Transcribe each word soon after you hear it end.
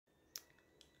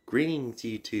Greetings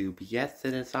YouTube, yes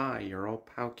it is I, your old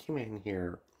pal Q-Man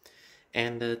here.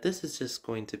 And this is just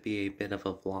going to be a bit of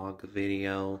a vlog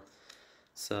video.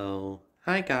 So,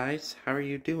 hi guys, how are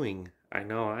you doing? I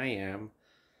know I am.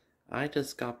 I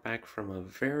just got back from a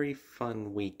very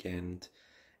fun weekend,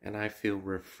 and I feel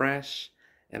refreshed,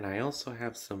 and I also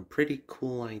have some pretty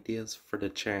cool ideas for the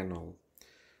channel.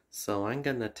 So I'm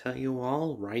gonna tell you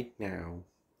all right now.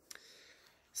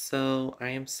 So, I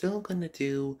am still gonna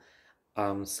do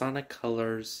Sonic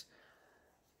Colors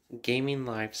gaming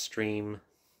live stream.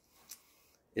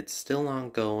 It's still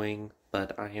ongoing,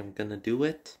 but I am gonna do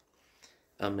it.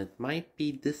 It might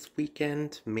be this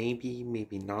weekend, maybe,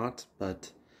 maybe not,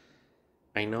 but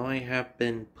I know I have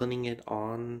been putting it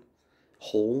on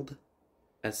hold,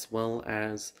 as well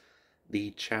as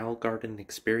the Chow Garden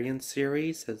Experience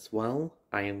series as well.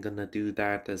 I am gonna do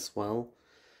that as well.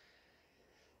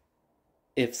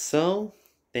 If so,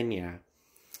 then yeah.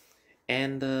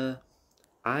 And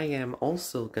I am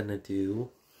also gonna do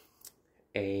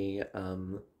a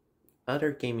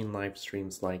other gaming live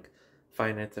streams like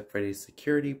Five Nights at Freddy's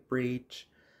Security Breach,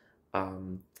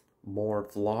 more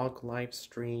vlog live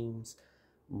streams,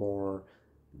 more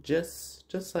just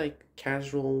like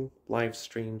casual live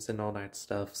streams and all that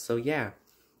stuff. So yeah,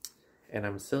 and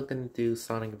I'm still gonna do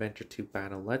Sonic Adventure 2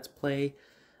 Battle Let's Play.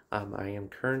 I am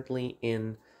currently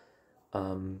in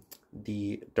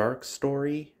the Dark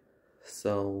Story,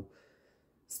 so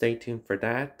stay tuned for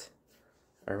that.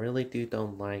 I really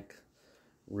don't like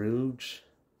Rouge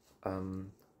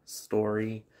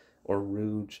story or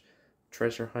Rouge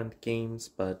treasure hunt games,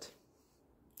 but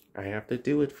I have to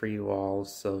do it for you all,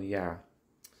 so yeah.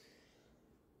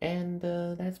 And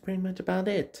that's pretty much about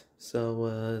it.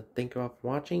 So thank you all for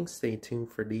watching. Stay tuned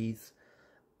for these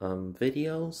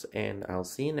videos, and I'll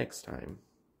see you next time.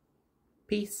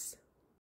 Peace.